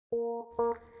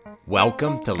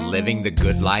Welcome to Living the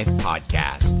Good Life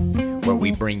podcast, where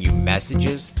we bring you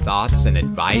messages, thoughts, and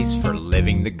advice for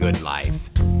living the good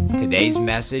life. Today's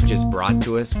message is brought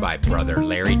to us by Brother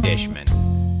Larry Dishman.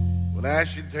 I would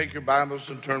ask you to take your Bibles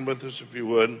and turn with us, if you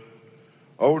would,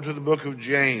 over to the book of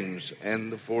James and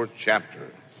the 4th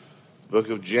chapter. Book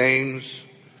of James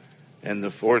and the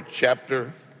 4th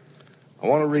chapter. I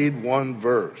want to read one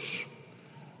verse,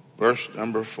 verse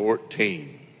number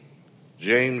 14.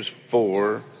 James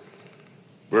 4,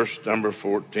 verse number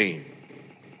 14.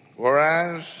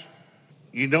 Whereas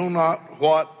you know not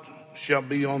what shall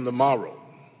be on the morrow,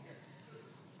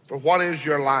 for what is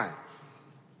your life?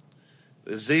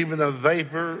 It is even a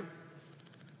vapor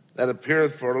that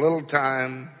appeareth for a little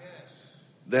time,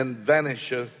 then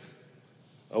vanisheth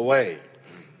away.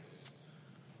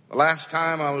 The last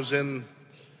time I was in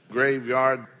the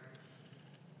graveyard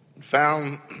and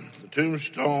found the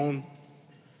tombstone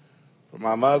for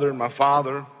my mother and my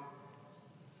father,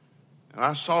 and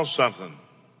I saw something.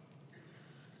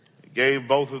 It gave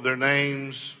both of their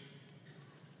names.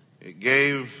 It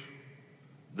gave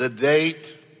the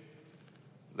date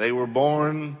they were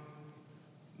born.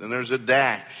 Then there's a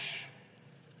dash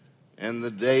and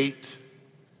the date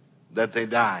that they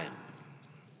died.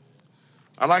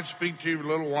 I'd like to speak to you for a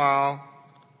little while,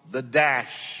 the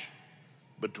dash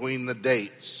between the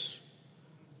dates.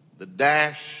 The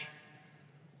dash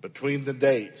between the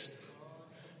dates.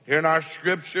 Here in our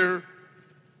scripture,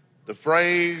 the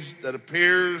phrase that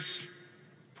appears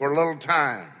for a little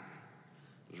time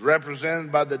is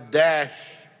represented by the dash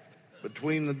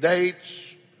between the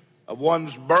dates of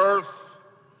one's birth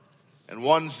and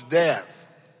one's death.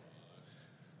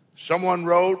 Someone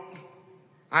wrote,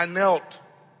 I knelt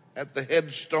at the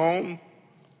headstone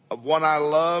of one I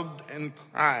loved and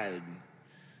cried.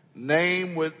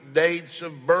 Name with dates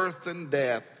of birth and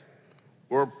death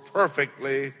were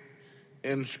perfectly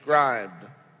inscribed.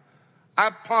 I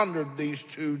pondered these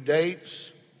two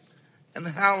dates and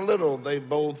how little they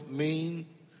both mean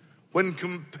when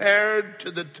compared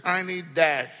to the tiny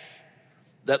dash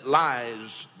that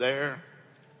lies there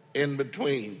in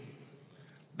between.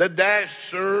 The dash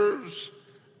serves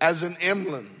as an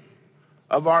emblem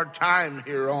of our time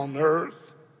here on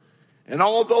earth, and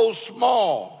although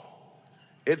small,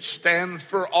 it stands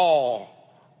for all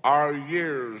our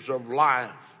years of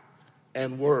life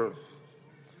and worth.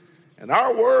 And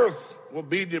our worth will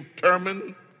be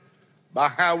determined by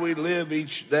how we live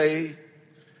each day.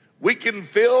 We can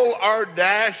fill our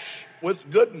dash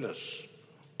with goodness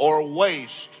or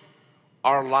waste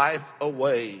our life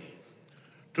away.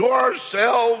 To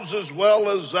ourselves as well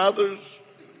as others,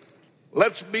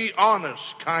 let's be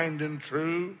honest, kind, and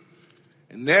true,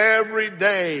 and every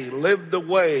day live the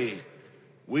way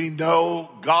we know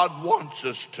God wants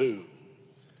us to.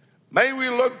 May we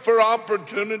look for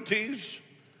opportunities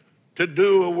to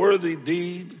do a worthy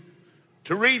deed,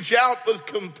 to reach out with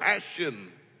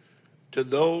compassion to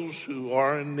those who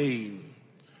are in need.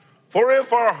 For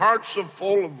if our hearts are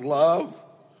full of love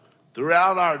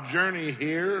throughout our journey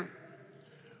here,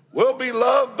 we'll be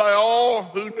loved by all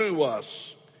who knew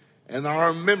us, and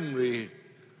our memory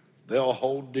they'll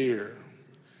hold dear.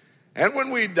 And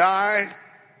when we die,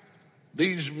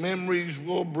 these memories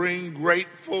will bring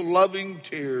grateful, loving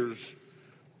tears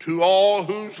to all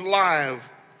whose lives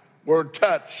were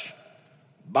touched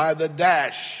by the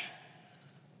dash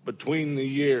between the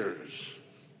years.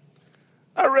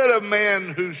 I read a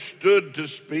man who stood to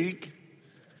speak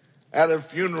at a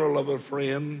funeral of a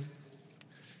friend.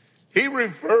 He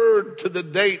referred to the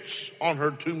dates on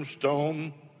her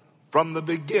tombstone from the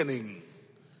beginning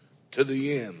to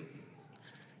the end.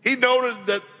 He noted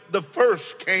that the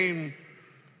first came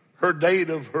her date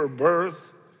of her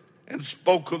birth and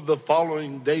spoke of the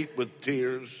following date with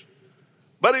tears.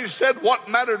 But he said what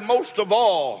mattered most of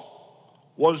all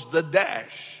was the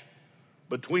dash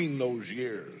between those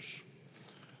years.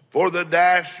 For the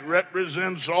dash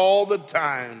represents all the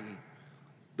time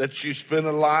that she spent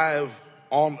alive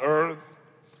on earth.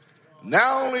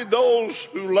 Now only those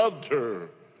who loved her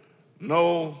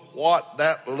know what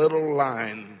that little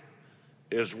line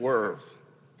is worth.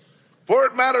 For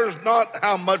it matters not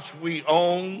how much we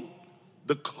own,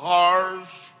 the cars,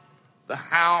 the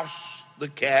house, the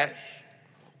cash.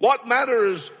 What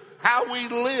matters is how we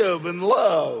live and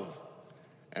love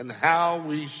and how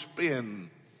we spend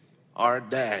our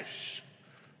dash.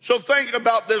 So think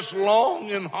about this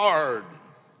long and hard.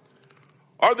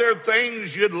 Are there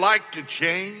things you'd like to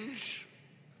change?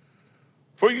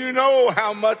 For you know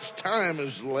how much time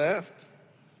is left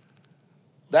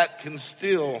that can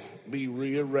still be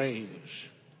rearranged.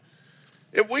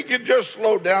 If we could just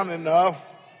slow down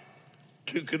enough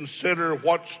to consider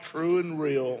what's true and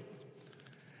real,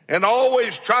 and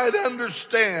always try to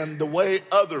understand the way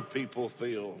other people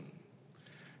feel,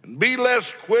 and be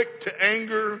less quick to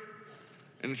anger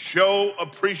and show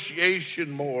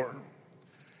appreciation more,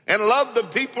 and love the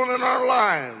people in our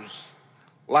lives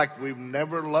like we've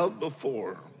never loved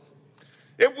before.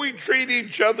 If we treat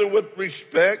each other with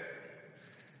respect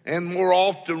and more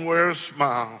often wear a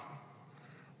smile,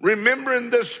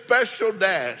 remembering this special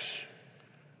dash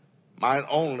might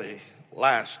only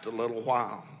last a little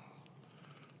while.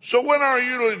 So when our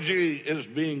eulogy is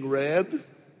being read,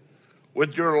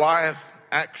 with your life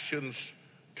actions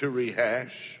to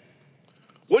rehash,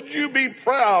 would you be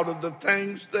proud of the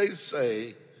things they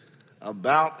say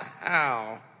about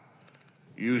how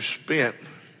you spent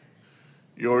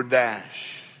your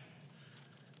dash?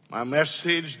 My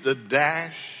message, the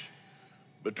dash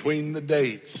between the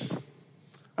dates.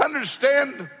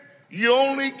 Understand, you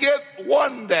only get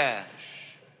one dash.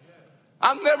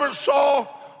 I never saw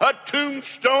a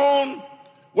tombstone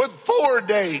with 4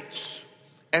 dates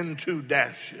and 2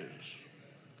 dashes.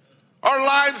 Our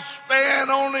lifespan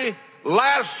only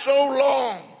lasts so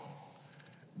long.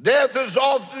 Death is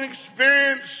often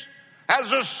experienced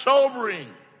as a sobering,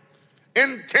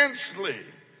 intensely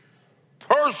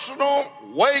personal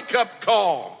wake-up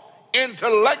call,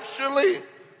 intellectually,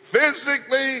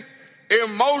 physically,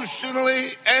 emotionally,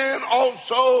 and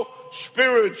also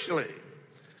spiritually.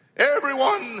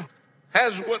 Everyone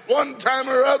has at one time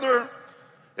or other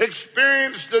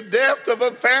experienced the death of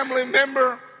a family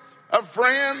member, a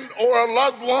friend, or a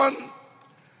loved one.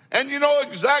 And you know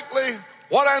exactly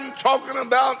what I'm talking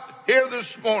about here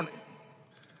this morning.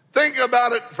 Think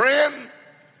about it, friend.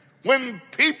 When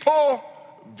people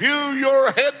view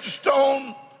your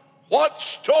headstone, what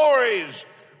stories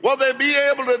will they be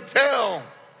able to tell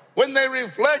when they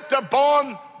reflect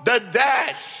upon the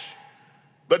dash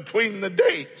between the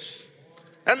dates?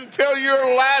 Until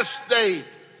your last date,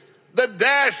 the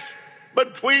dash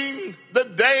between the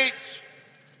dates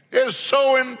is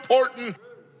so important.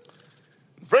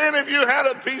 Friend, if you had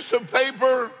a piece of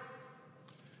paper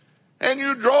and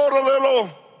you drawed a little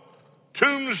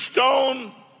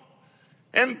tombstone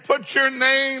and put your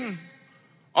name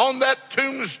on that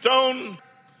tombstone,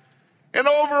 and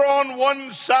over on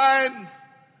one side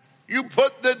you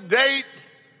put the date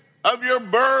of your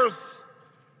birth,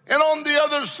 and on the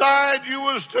other side you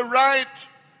was to write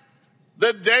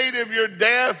the date of your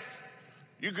death,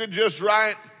 you could just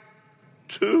write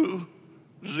 20.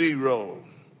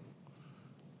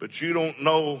 But you don't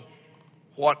know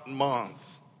what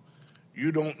month.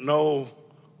 You don't know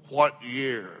what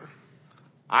year.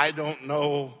 I don't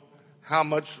know how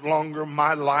much longer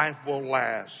my life will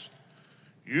last.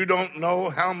 You don't know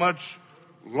how much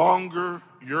longer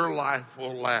your life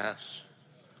will last.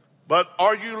 But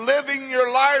are you living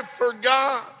your life for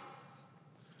God?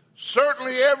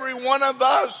 Certainly every one of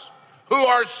us who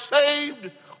are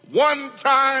saved one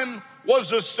time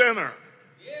was a sinner.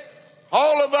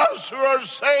 All of us who are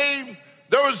saved,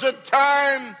 there was a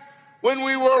time when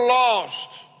we were lost.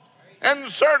 And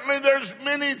certainly there's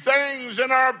many things in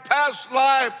our past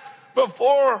life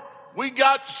before we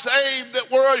got saved that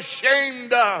we're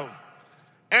ashamed of.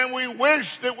 And we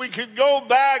wish that we could go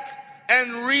back and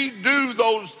redo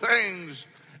those things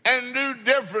and do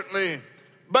differently.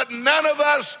 But none of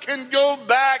us can go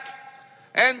back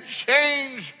and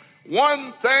change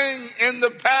one thing in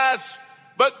the past.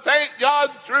 But thank God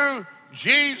through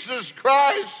Jesus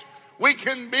Christ, we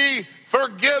can be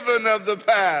forgiven of the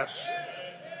past.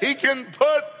 He can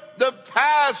put the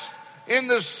past in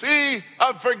the sea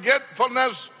of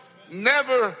forgetfulness,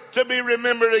 never to be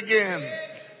remembered again.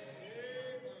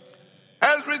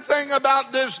 As we think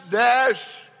about this dash,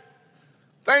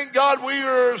 thank God we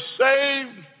are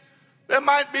saved. There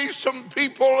might be some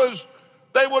people as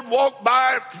they would walk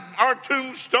by our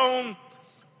tombstone.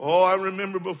 Oh, I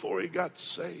remember before he got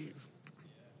saved.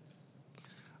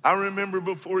 I remember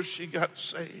before she got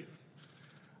saved.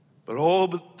 But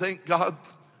thank God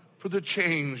for the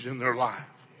change in their life.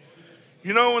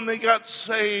 You know, when they got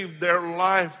saved, their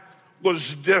life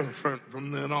was different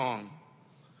from then on.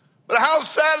 But how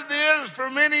sad it is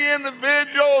for many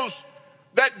individuals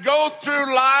that go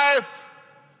through life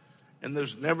and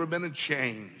there's never been a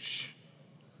change.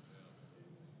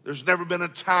 There's never been a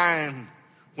time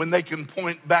when they can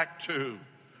point back to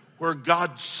where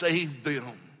God saved them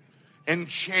and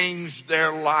changed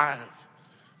their life.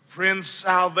 Friends,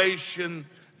 salvation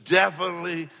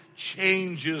definitely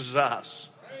changes us.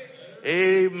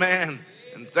 Amen.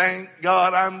 And thank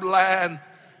God I'm glad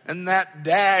in that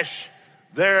dash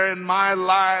there in my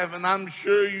life, and I'm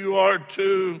sure you are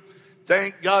too.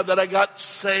 Thank God that I got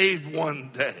saved one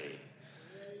day.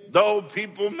 Though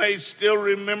people may still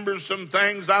remember some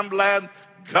things, I'm glad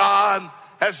God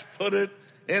has put it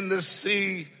in the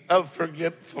sea of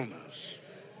forgetfulness.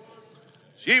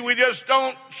 See, we just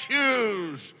don't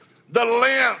choose the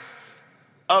length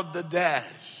of the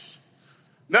dash.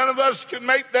 None of us can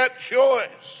make that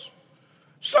choice.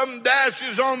 Some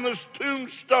dashes on this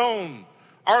tombstone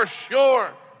are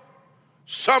short.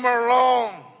 Some are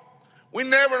long. We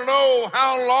never know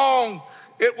how long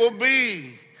it will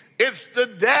be. It's the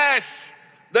dash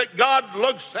that God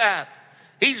looks at.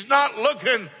 He's not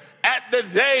looking at the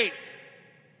date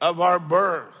of our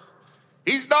birth.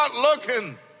 He's not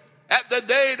looking at the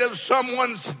date of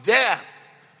someone's death.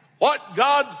 What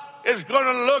God is going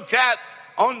to look at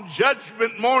on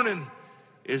Judgment morning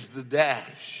is the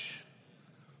dash,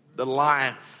 the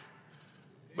life.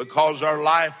 Because our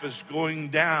life is going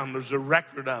down, there's a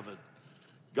record of it.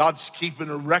 God's keeping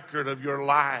a record of your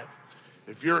life.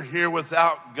 If you're here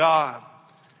without God,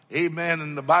 amen,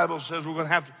 and the Bible says we're going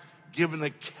to have to give an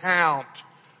account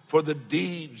for the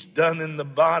deeds done in the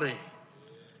body.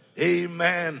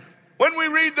 Amen. When we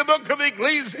read the book of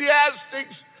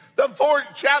Ecclesiastes, the 4th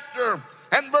chapter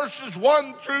and verses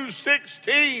 1 through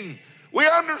 16, we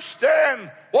understand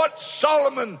what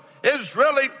Solomon is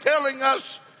really telling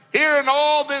us here in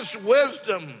all this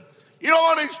wisdom. You know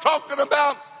what he's talking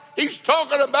about? He's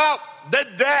talking about the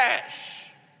dash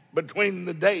between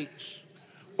the dates,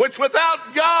 which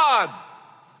without God,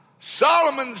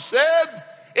 Solomon said,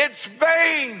 it's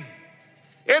vain,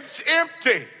 it's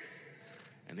empty.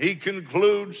 And he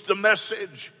concludes the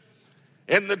message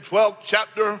in the 12th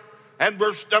chapter and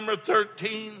verse number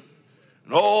 13.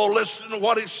 And oh, listen to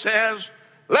what he says.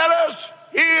 Let us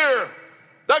hear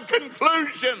the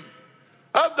conclusion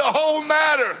of the whole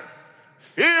matter.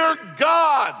 Fear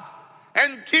God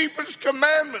and keep his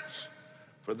commandments,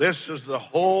 for this is the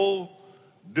whole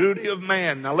duty of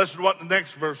man. Now listen to what the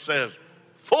next verse says.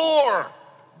 For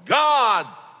God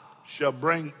shall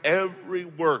bring every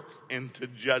work into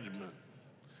judgment.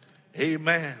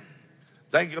 Amen.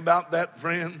 Think about that,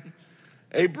 friend.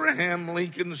 Abraham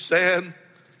Lincoln said,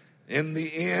 in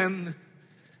the end,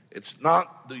 it's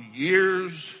not the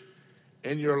years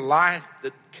in your life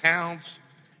that counts,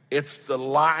 it's the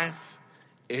life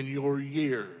in your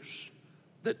years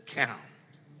that count.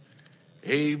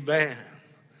 Amen.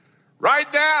 Right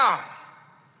now,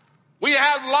 we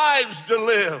have lives to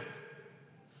live.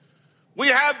 We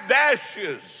have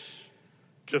dashes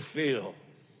to fill.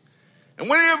 And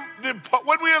when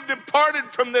we have departed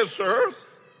from this earth,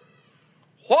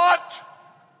 what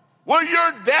will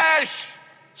your dash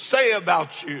say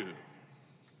about you?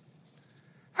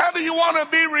 How do you want to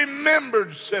be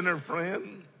remembered, sinner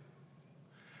friend?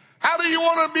 How do you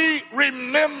want to be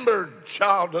remembered,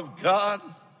 child of God?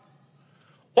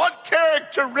 What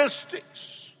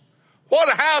characteristics,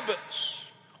 what habits,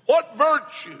 what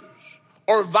virtues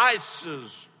or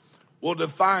vices will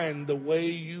define the way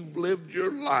you've lived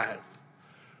your life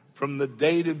from the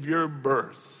date of your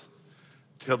birth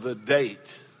till the date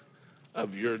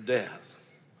of your death?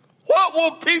 What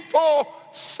will people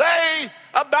say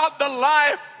about the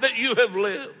life that you have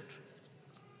lived?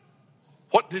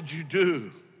 What did you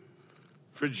do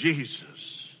for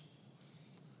Jesus?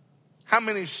 How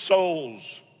many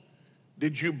souls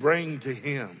did you bring to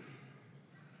him?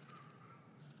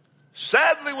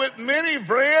 Sadly, with many,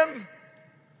 friend,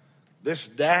 this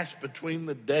dash between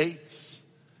the dates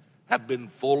have been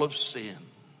full of sin.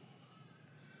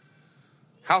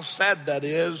 How sad that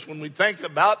is when we think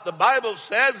about, the Bible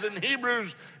says in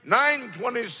Hebrews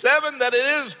 9:27 that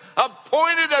it is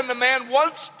appointed unto man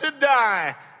once to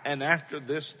die, and after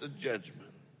this the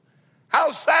judgment.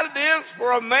 How sad it is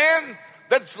for a man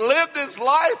that's lived his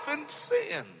life in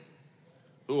sin,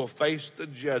 who will face the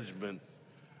judgment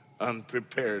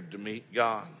unprepared to meet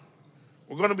God.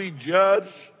 We're going to be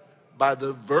judged by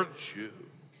the virtue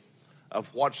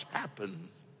of what's happened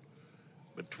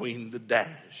between the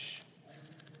dash.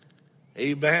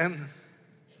 Amen.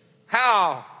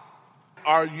 How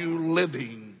are you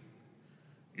living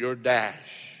your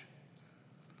dash?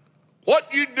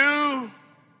 What you do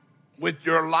with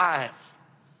your life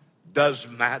does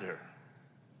matter,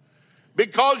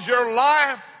 because your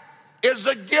life is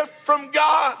a gift from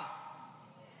God.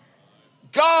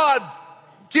 God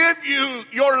give you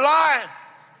your life.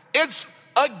 It's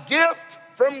a gift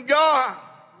from God.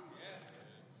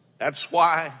 That's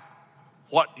why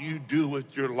what you do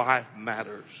with your life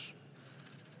matters.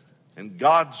 And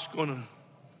God's going to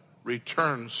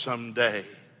return someday,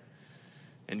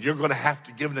 and you're going to have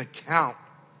to give an account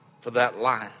for that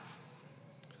life.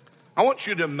 I want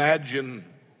you to imagine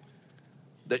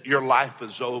that your life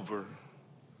is over.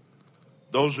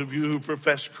 Those of you who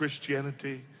profess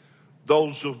Christianity,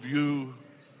 those of you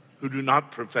who do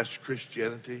not profess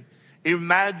Christianity,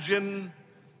 imagine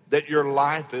that your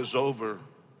life is over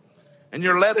and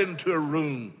you're led into a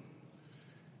room,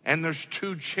 and there's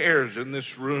 2 chairs in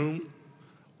this room,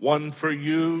 one for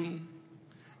you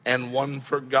and one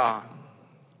for God.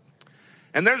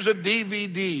 And there's a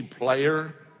DVD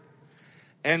player,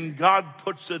 and God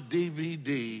puts a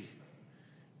DVD,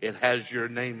 it has your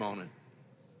name on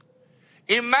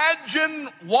it. Imagine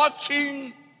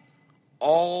watching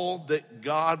all that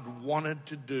God wanted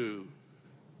to do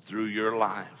through your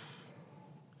life.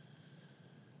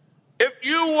 If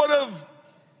you would have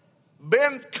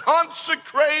been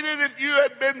consecrated, if you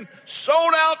had been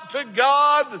sold out to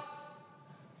God,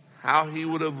 how he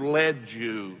would have led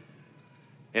you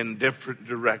in different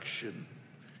direction.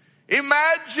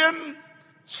 Imagine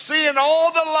seeing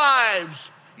all the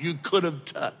lives you could have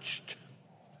touched,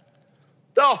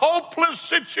 the hopeless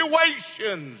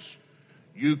situations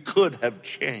you could have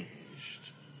changed.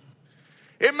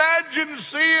 Imagine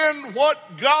seeing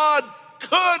what God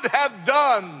could have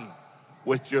done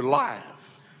with your life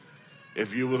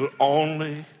if you would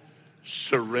only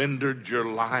surrendered your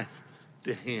life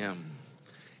to him.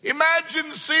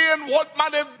 Imagine seeing what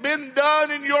might have been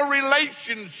done in your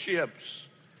relationships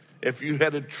if you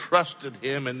had trusted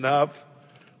him enough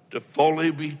to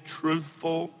fully be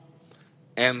truthful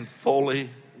and fully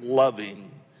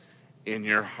loving in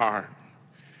your heart.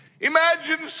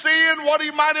 Imagine seeing what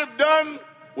he might have done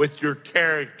with your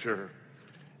character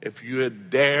if you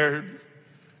had dared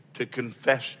to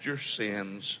confess your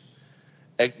sins,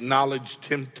 acknowledge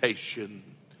temptation,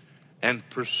 and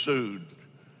pursued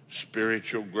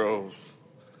spiritual growth.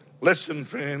 Listen,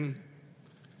 friend,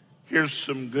 here's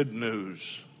some good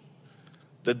news.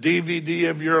 The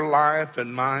DVD of your life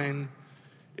and mine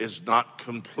is not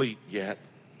complete yet.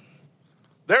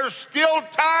 There's still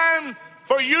time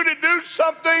for you to do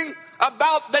something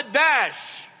about the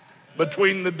dash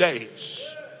between the days.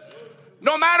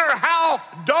 No matter how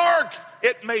dark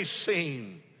it may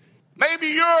seem, maybe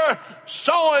you're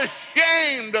so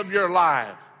ashamed of your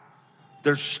life,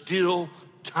 there's still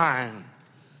time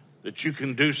that you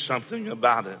can do something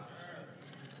about it.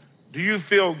 Do you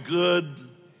feel good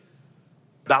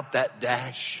about that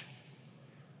dash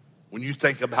when you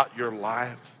think about your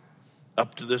life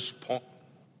up to this point?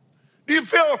 Do you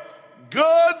feel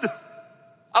good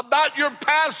about your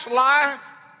past life?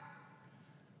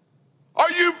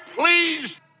 Are you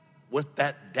pleased with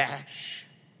that dash?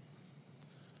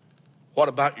 What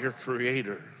about your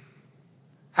Creator?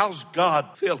 How's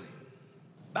God feeling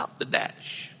about the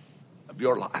dash of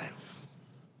your life?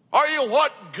 Are you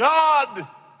what God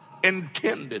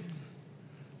intended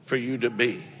for you to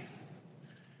be?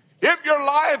 If your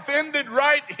life ended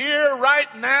right here,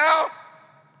 right now,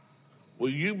 will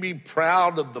you be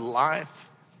proud of the life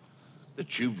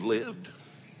that you've lived?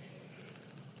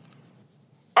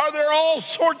 Are there all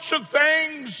sorts of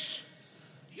things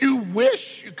you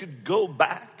wish you could go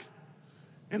back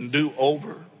and do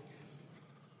over?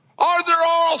 Are there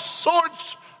all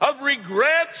sorts of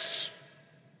regrets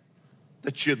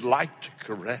that you'd like to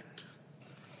correct?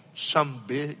 Some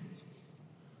big,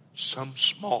 some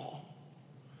small,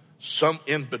 some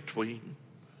in between.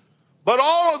 But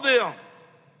all of them,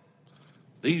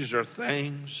 these are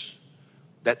things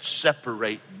that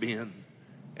separate men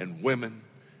and women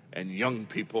and young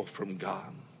people from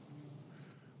God.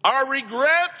 Our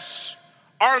regrets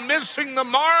are missing the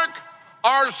mark.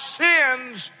 Our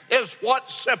sins is what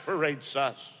separates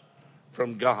us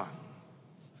from God.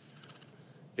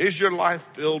 Is your life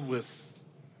filled with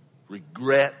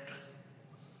regret,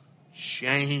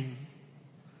 shame,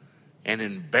 and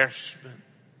embarrassment,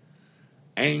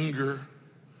 anger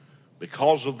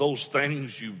because of those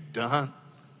things you've done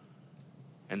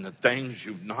and the things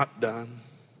you've not done?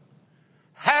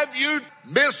 Have you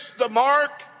missed the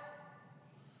mark?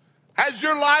 Has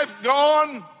your life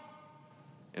gone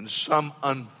in some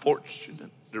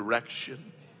unfortunate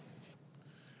direction?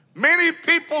 Many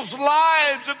people's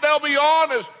lives, if they'll be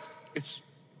honest, it's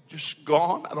just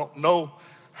gone. I don't know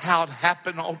how it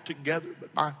happened altogether,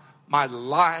 but my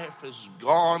life has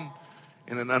gone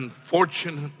in an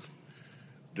unfortunate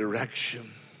direction.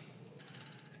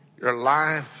 Your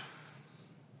life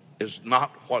is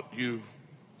not what you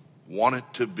want it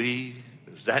to be.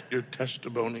 Is that your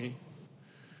testimony?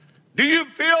 Do you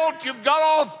feel you've got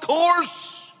off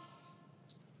course?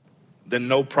 Then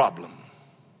no problem.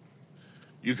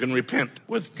 You can repent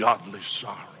with godly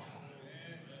sorrow.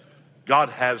 God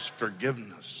has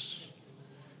forgiveness.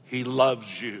 He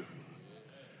loves you.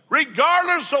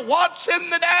 Regardless of what's in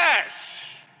the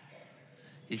dash,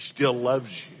 he still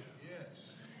loves you.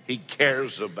 He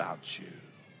cares about you.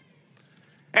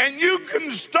 And you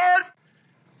can start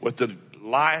with a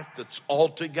life that's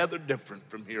altogether different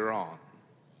from here on.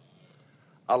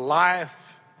 A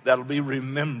life that'll be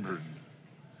remembered,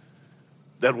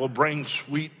 that will bring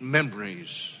sweet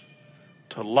memories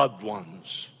to loved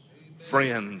ones,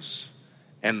 friends,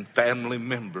 and family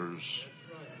members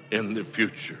in the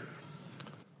future.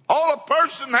 All a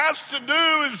person has to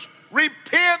do is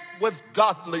repent with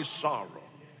godly sorrow.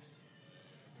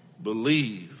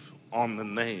 Believe on the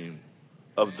name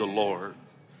of the Lord.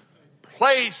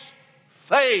 Place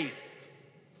faith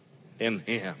in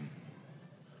him.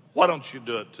 Why don't you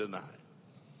do it tonight?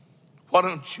 Why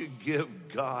don't you give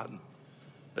God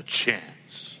a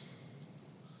chance?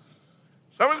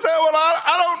 Someone say, well,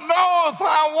 I don't know if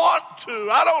I want to.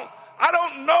 I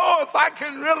don't know if I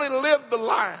can really live the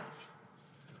life.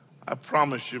 I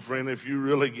promise you, friend, if you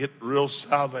really get real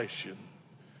salvation,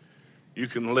 you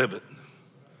can live it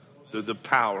through the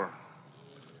power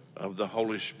of the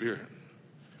Holy Spirit.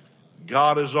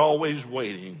 God is always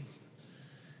waiting.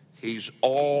 He's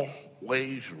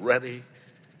always ready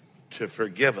to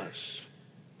forgive us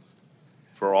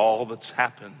for all that's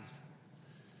happened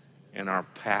in our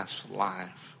past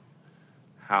life.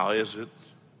 How is it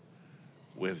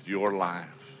with your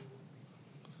life?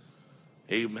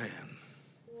 Amen.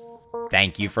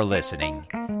 Thank you for listening.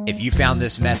 If you found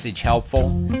this message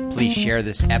helpful, please share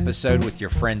this episode with your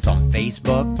friends on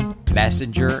Facebook,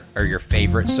 Messenger, or your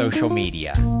favorite social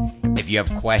media. If you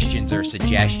have questions or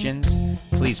suggestions,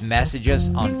 please message us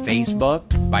on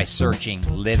Facebook by searching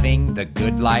Living the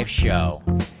Good Life Show.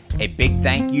 A big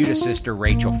thank you to Sister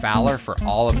Rachel Fowler for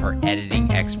all of her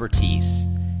editing expertise.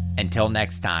 Until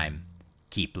next time,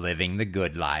 keep living the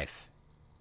good life.